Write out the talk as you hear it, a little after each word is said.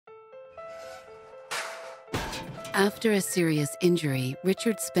After a serious injury,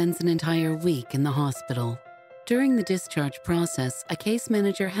 Richard spends an entire week in the hospital. During the discharge process, a case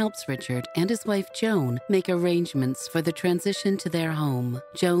manager helps Richard and his wife Joan make arrangements for the transition to their home.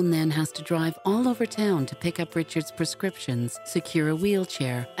 Joan then has to drive all over town to pick up Richard's prescriptions, secure a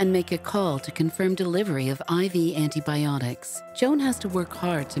wheelchair, and make a call to confirm delivery of IV antibiotics. Joan has to work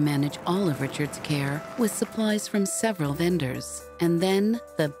hard to manage all of Richard's care with supplies from several vendors. And then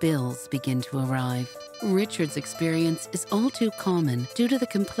the bills begin to arrive. Richard's experience is all too common due to the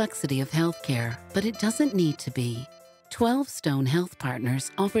complexity of healthcare, but it doesn't need to be. 12 Stone Health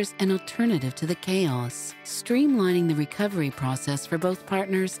Partners offers an alternative to the chaos, streamlining the recovery process for both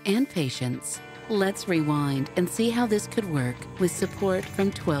partners and patients. Let's rewind and see how this could work with support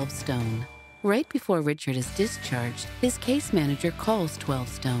from 12 Stone. Right before Richard is discharged, his case manager calls 12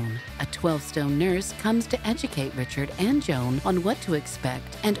 Stone. A 12 Stone nurse comes to educate Richard and Joan on what to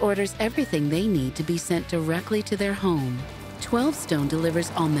expect and orders everything they need to be sent directly to their home. 12 Stone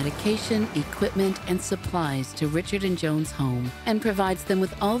delivers all medication, equipment, and supplies to Richard and Joan's home and provides them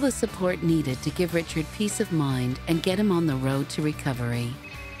with all the support needed to give Richard peace of mind and get him on the road to recovery.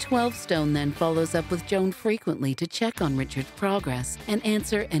 12 Stone then follows up with Joan frequently to check on Richard's progress and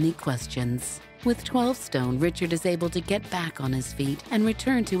answer any questions. With 12 Stone, Richard is able to get back on his feet and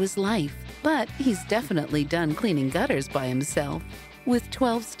return to his life. But he's definitely done cleaning gutters by himself. With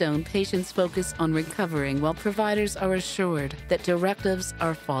 12 Stone, patients focus on recovering while providers are assured that directives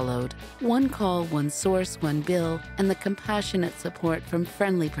are followed. One call, one source, one bill, and the compassionate support from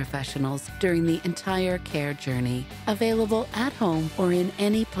friendly professionals during the entire care journey. Available at home or in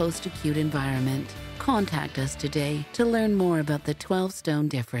any post-acute environment. Contact us today to learn more about the 12 Stone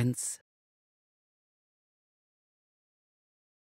difference.